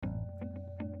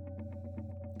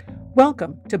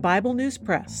Welcome to Bible News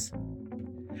Press.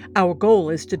 Our goal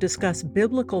is to discuss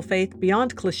biblical faith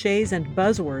beyond cliches and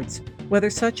buzzwords, whether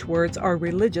such words are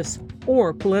religious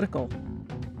or political.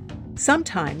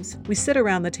 Sometimes we sit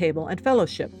around the table and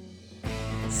fellowship.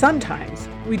 Sometimes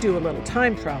we do a little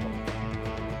time travel.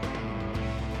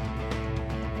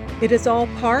 It is all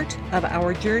part of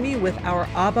our journey with our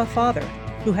Abba Father,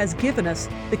 who has given us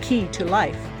the key to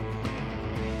life.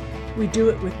 We do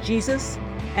it with Jesus,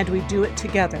 and we do it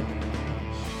together.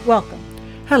 Welcome.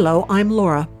 Hello, I'm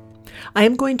Laura. I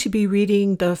am going to be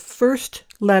reading the first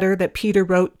letter that Peter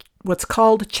wrote, what's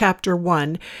called Chapter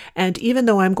 1, and even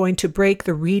though I'm going to break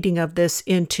the reading of this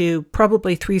into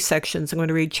probably 3 sections, I'm going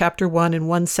to read Chapter 1 in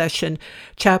one session,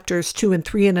 Chapters 2 and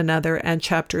 3 in another, and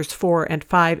Chapters 4 and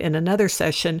 5 in another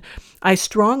session. I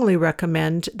strongly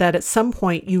recommend that at some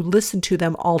point you listen to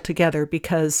them all together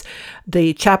because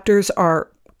the chapters are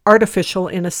artificial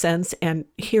in a sense, and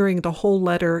hearing the whole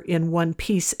letter in one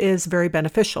piece is very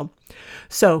beneficial.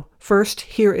 So, first,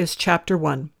 here is Chapter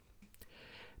 1.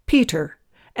 Peter,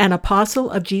 an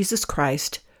apostle of Jesus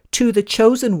Christ, to the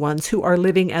chosen ones who are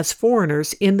living as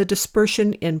foreigners in the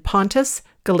dispersion in Pontus,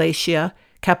 Galatia,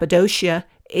 Cappadocia,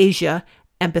 Asia,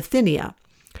 and Bithynia,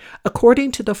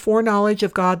 according to the foreknowledge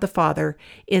of God the Father,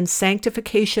 in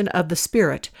sanctification of the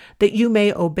Spirit, that you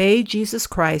may obey Jesus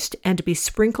Christ and be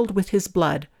sprinkled with his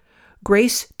blood.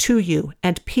 Grace to you,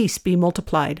 and peace be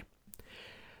multiplied.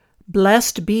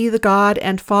 Blessed be the God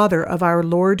and Father of our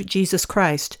Lord Jesus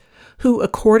Christ, who,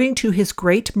 according to his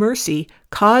great mercy,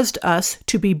 caused us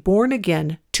to be born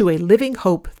again to a living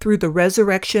hope through the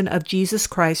resurrection of Jesus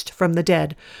Christ from the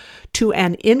dead, to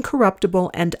an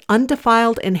incorruptible and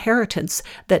undefiled inheritance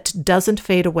that doesn't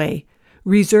fade away,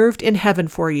 reserved in heaven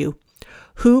for you,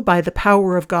 who by the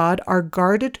power of God are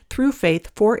guarded through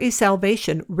faith for a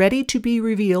salvation ready to be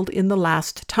revealed in the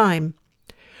last time,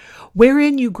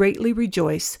 wherein you greatly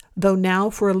rejoice, though now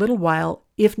for a little while,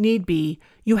 if need be,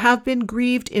 you have been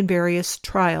grieved in various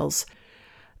trials,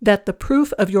 that the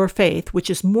proof of your faith, which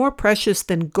is more precious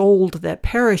than gold that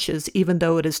perishes even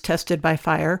though it is tested by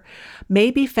fire,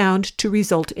 may be found to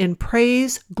result in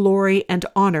praise, glory, and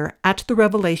honor at the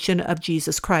revelation of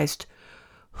Jesus Christ,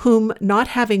 whom not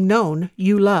having known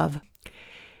you love.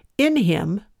 In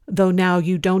him, though now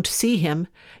you don't see him,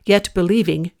 yet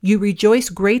believing, you rejoice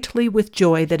greatly with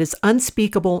joy that is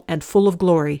unspeakable and full of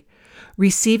glory,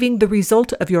 receiving the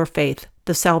result of your faith,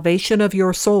 the salvation of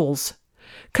your souls.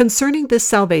 Concerning this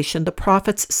salvation the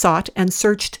prophets sought and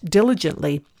searched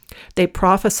diligently. They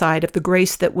prophesied of the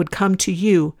grace that would come to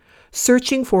you,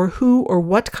 searching for who or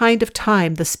what kind of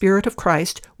time the Spirit of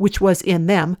Christ, which was in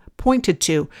them, pointed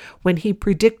to, when he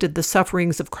predicted the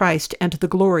sufferings of Christ and the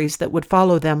glories that would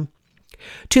follow them.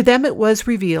 To them it was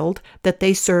revealed that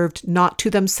they served not to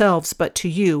themselves but to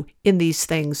you in these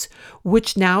things,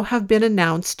 which now have been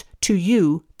announced to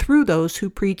you through those who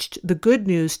preached the good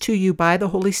news to you by the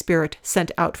Holy Spirit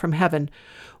sent out from heaven,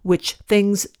 which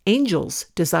things angels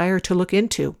desire to look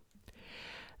into.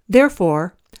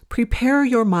 Therefore, prepare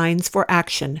your minds for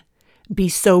action. Be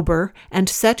sober, and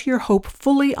set your hope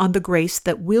fully on the grace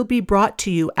that will be brought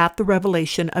to you at the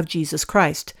revelation of Jesus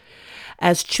Christ.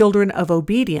 As children of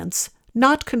obedience,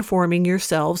 not conforming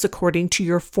yourselves according to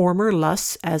your former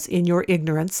lusts as in your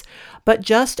ignorance, but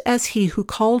just as he who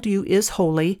called you is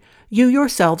holy, you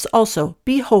yourselves also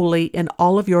be holy in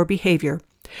all of your behavior,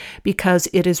 because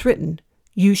it is written,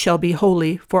 "You shall be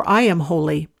holy, for I am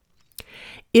holy."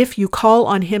 If you call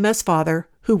on him as Father,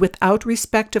 who without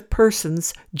respect of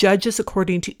persons judges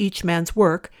according to each man's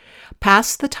work,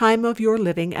 pass the time of your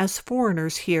living as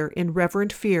foreigners here in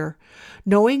reverent fear,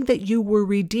 knowing that you were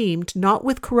redeemed not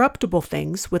with corruptible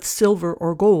things, with silver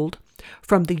or gold,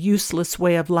 from the useless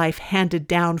way of life handed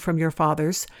down from your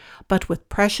fathers, but with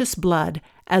precious blood,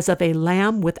 as of a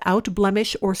lamb without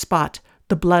blemish or spot,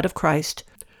 the blood of Christ,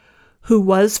 who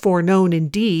was foreknown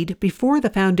indeed before the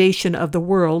foundation of the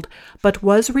world, but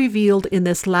was revealed in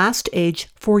this last age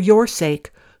for your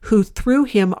sake, who through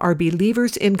him are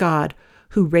believers in God,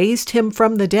 who raised him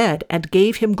from the dead and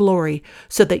gave him glory,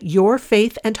 so that your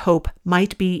faith and hope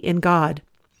might be in God.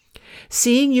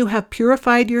 Seeing you have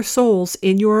purified your souls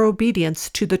in your obedience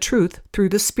to the truth through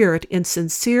the Spirit in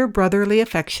sincere brotherly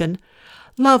affection,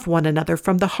 love one another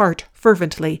from the heart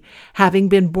fervently, having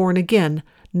been born again,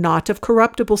 not of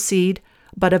corruptible seed,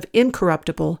 but of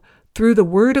incorruptible, through the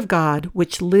word of God,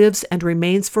 which lives and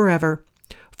remains forever.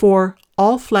 For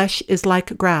all flesh is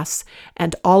like grass,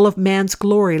 and all of man's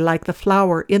glory like the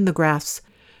flower in the grass.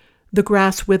 The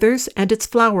grass withers and its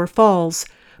flower falls,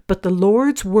 but the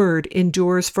Lord's word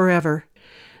endures forever.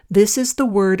 This is the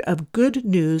word of good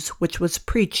news which was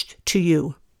preached to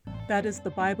you. That is the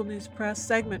Bible News Press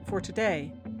segment for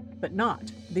today. but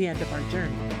not the end of our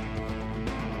journey.